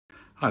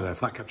Hi there,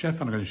 Flat Cap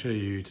Chef, and I'm going to show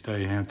you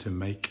today how to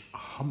make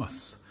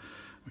hummus,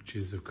 which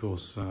is of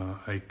course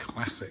a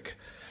classic.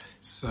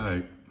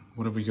 So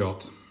what have we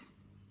got?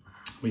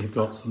 We have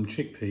got some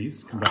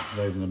chickpeas, come back to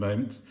those in a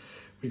moment.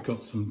 We've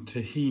got some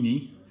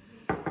tahini,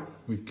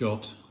 we've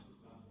got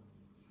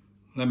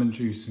lemon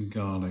juice and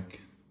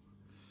garlic,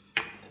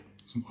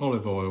 some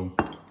olive oil,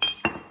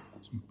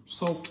 some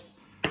salt,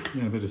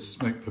 and a bit of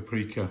smoked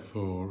paprika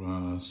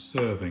for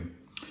serving.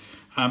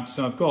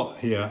 So I've got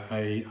here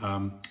a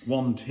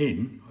one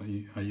tin.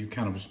 You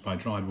can obviously buy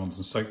dried ones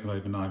and soak them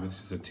overnight, but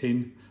this is a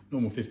tin,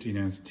 normal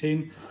 15-ounce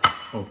tin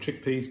of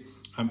chickpeas.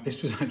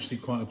 This was actually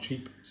quite a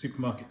cheap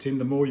supermarket tin.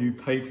 The more you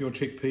pay for your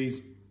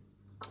chickpeas,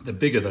 the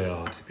bigger they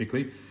are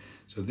typically.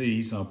 So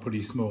these are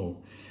pretty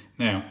small.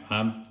 Now,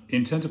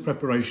 in terms of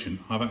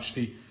preparation, I've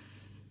actually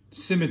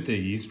simmered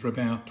these for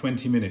about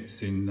 20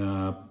 minutes in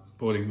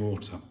boiling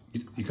water.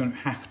 You don't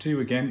have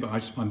to, again, but I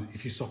just find that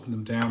if you soften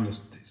them down,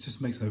 it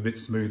just makes them a bit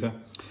smoother.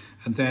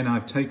 And then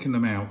I've taken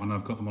them out and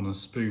I've got them on a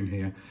spoon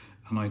here,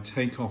 and I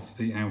take off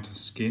the outer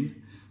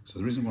skin. So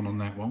there isn't one on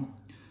that one,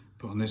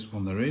 but on this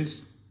one there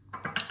is.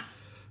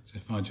 So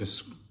if I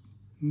just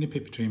nip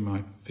it between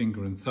my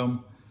finger and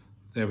thumb,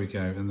 there we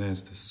go, and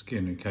there's the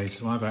skin, okay?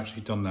 So I've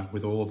actually done that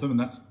with all of them, and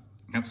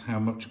that's how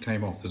much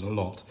came off. There's a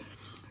lot.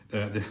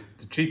 The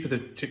cheaper the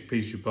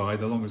chickpeas you buy,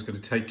 the longer it's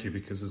going to take you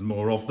because there's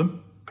more of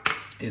them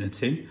in a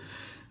tin.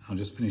 I'll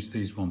just finish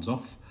these ones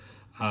off.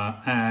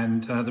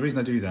 The reason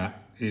I do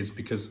that is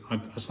because I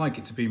just like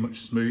it to be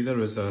much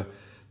smoother as a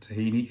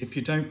tahini. If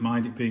you don't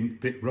mind it being a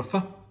bit rougher,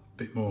 a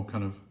bit more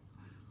kind of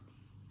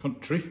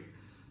country,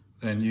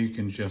 then you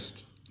can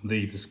just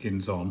leave the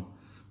skins on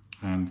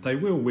and they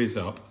will whiz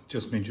up. It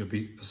just means you'll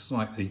be a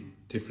slightly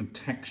different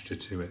texture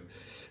to it.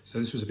 So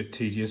this was a bit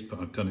tedious, but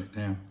I've done it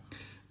now.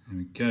 There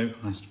we go,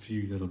 last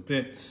few little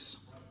bits.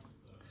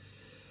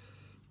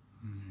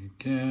 There we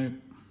go.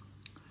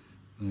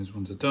 Those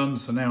ones are done.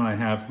 So now I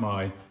have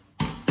my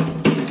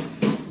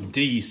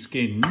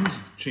de-skinned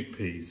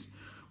chickpeas,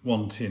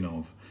 one tin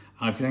of.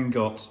 I've then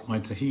got my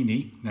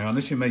tahini. Now,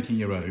 unless you're making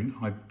your own,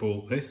 I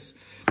bought this.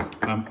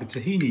 The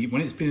tahini,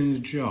 when it's been in a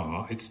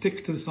jar, it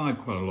sticks to the side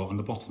quite a lot on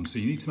the bottom. So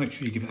you need to make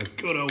sure you give it a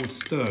good old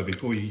stir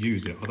before you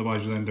use it.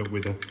 Otherwise you'll end up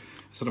with a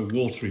sort of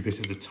watery bit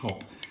at the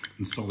top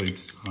and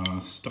solids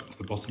stuck to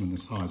the bottom and the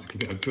sides. So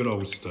give it a good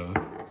old stir.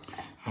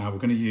 We're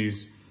going to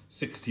use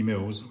 60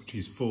 mils, which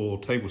is 4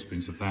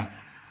 tablespoons of that.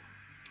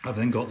 I've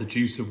then got the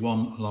juice of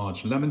 1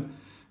 large lemon,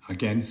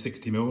 again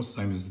 60 mils,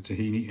 same as the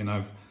tahini, and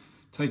I've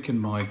taken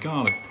my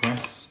garlic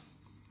press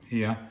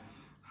here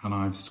and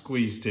I've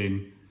squeezed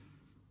in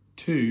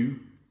 2,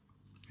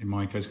 in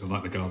my case because I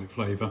like the garlic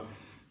flavour,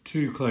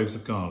 2 cloves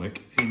of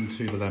garlic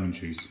into the lemon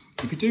juice.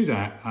 If you do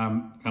that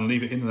and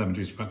leave it in the lemon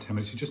juice for about 10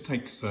 minutes, it just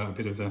takes a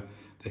bit of the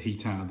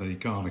heat out of the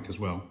garlic as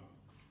well.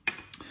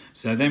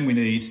 So then we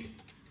need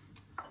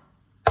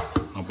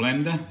our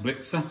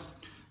blitzer.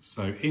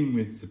 So in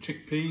with the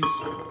chickpeas.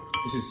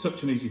 This is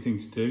such an easy thing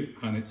to do,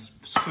 and it's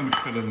so much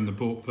better than the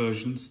bought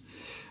versions.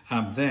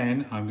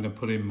 Then I'm going to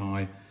put in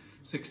my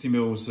 60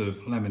 mils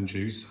of lemon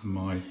juice and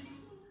my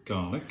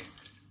garlic.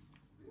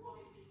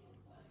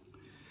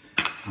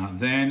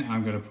 Then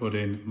I'm going to put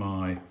in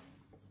my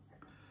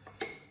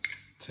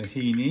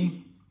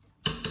tahini.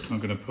 I'm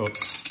going to put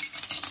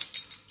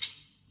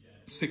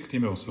 60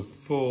 mils, so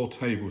 4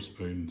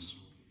 tablespoons.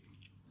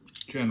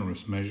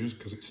 Generous measures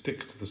because it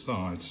sticks to the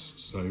sides,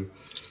 so you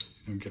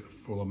don't get the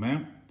full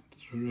amount.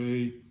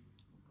 3,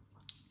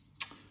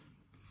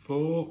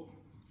 4.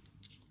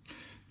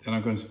 Then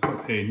I'm going to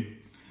put in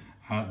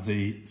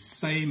the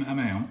same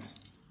amount.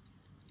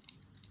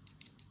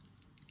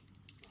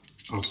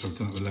 Oh, sorry, I've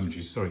done it with lemon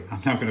juice, sorry.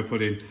 I'm now going to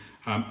put in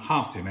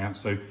half the amount,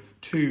 so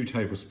 2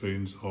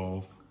 tablespoons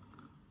of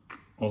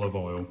olive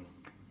oil.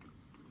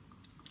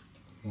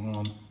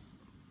 1.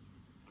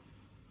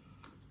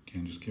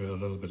 Again, just give it a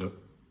little bit of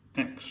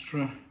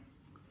extra.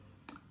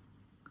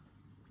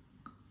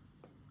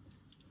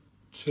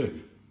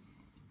 2.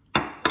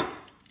 I'm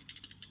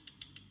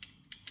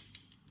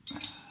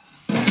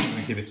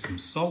going to give it some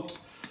salt,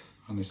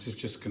 and this is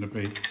just going to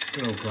be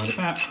good old grind,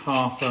 about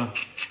half a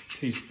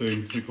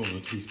teaspoon,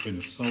 3/4 teaspoon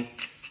of salt. You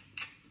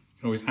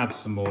can always add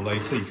some more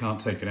later, you can't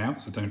take it out,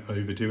 so don't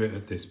overdo it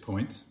at this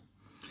point.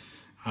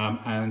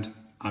 And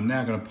I'm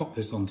now going to pop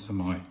this onto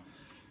my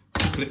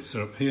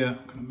blitzer up here.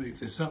 I'm going to move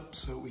this up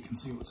so we can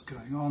see what's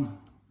going on.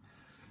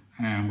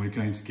 And we're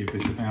going to give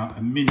this about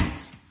a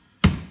minute,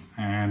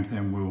 and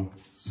then we'll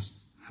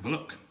have a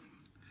look.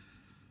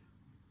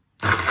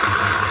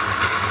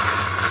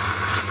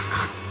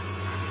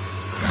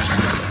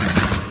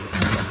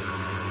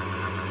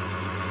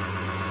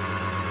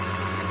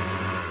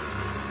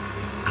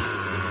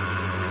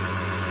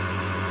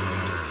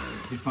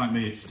 If like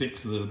me it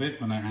sticks a little bit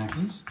when that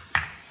happens,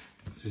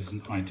 this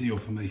isn't ideal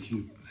for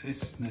making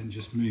this, and then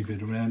just move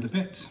it around a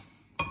bit.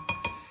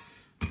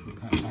 Put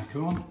that back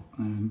on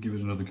and give it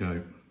another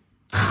go.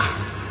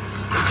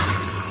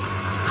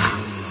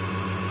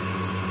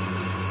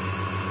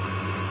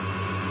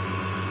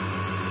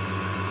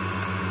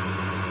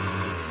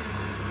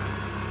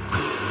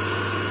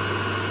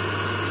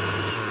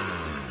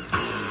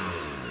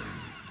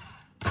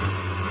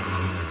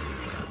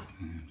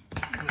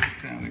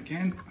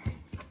 again.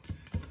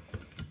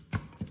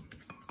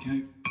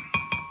 Okay.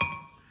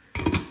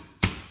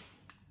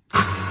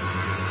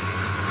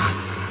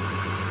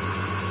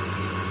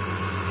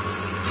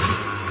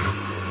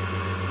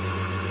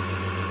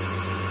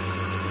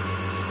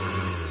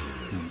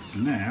 So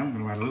now I'm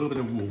going to add a little bit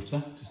of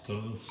water, just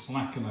to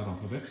slacken that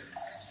off a bit.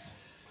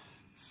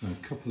 So a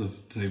couple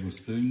of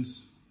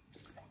tablespoons.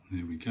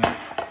 There we go.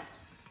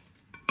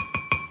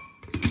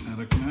 Give that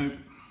a go.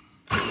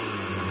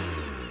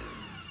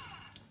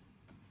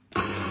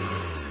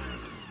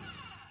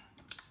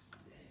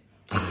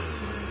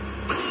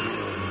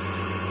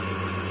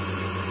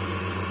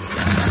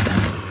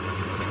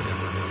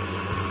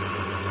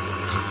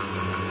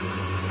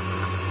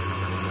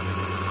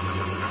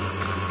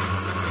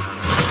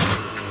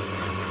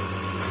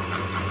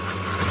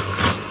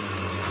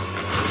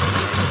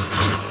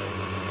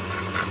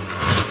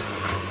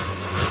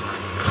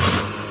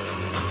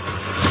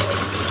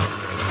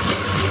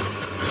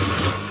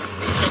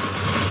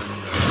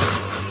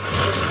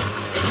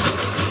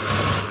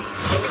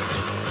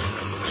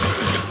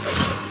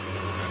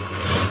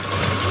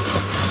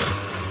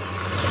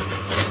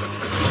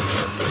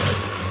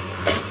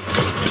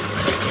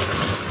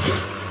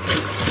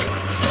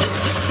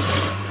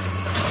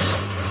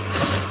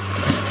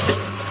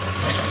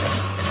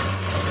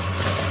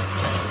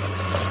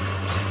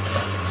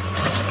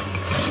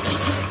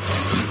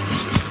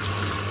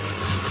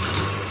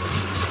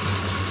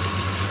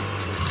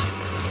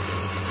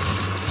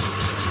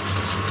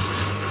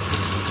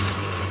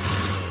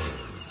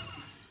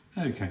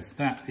 Okay, so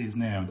that is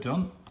now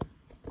done,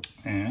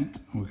 and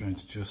we're going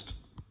to just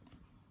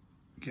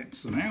get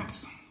some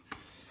out.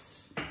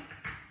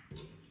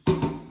 Got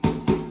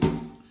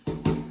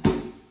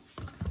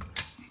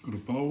a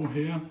bowl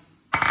here.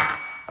 There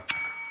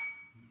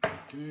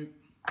we go.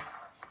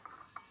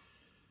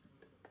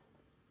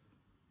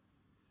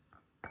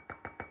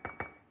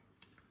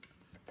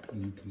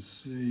 And you can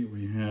see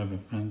we have a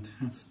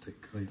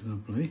fantastically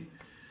lovely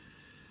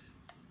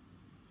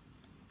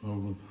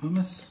bowl of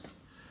hummus.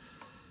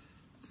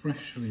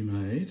 Freshly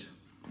made,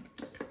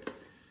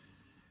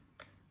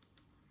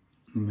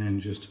 and then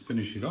just to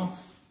finish it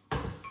off,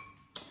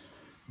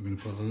 I'm going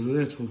to put a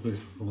little bit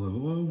of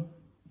olive oil,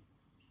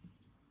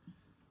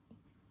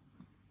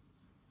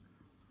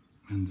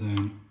 and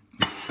then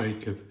a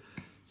shake of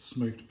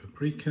smoked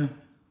paprika,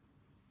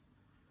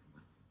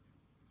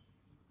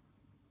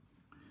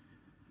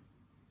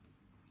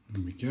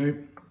 there we go,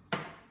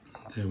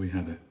 there we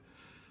have it,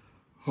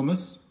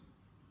 hummus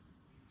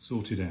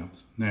sorted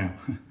out. Now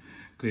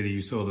clearly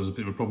you saw there's a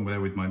bit of a problem there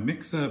with my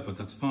mixer, but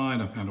that's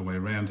fine, I found a way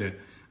around it.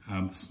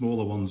 The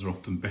smaller ones are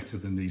often better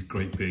than these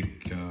great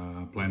big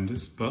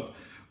blenders, but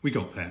we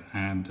got there.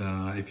 And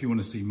if you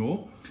want to see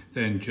more,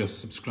 then just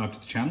subscribe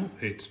to the channel.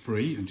 It's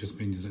free and just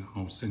means that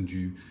I'll send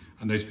you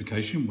a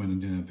notification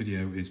when a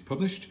video is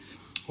published.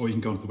 Or you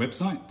can go to the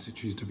website,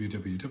 which is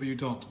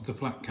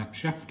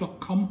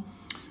www.theflatcapchef.com.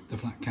 The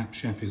Flat Cap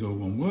Chef is all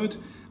one word.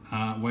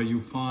 Where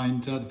you'll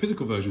find the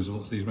physical versions of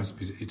lots of these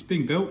recipes. It's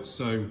being built,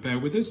 so bear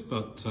with us,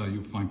 but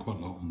you'll find quite a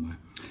lot on there.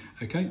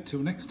 Okay,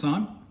 till next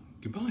time,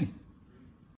 goodbye.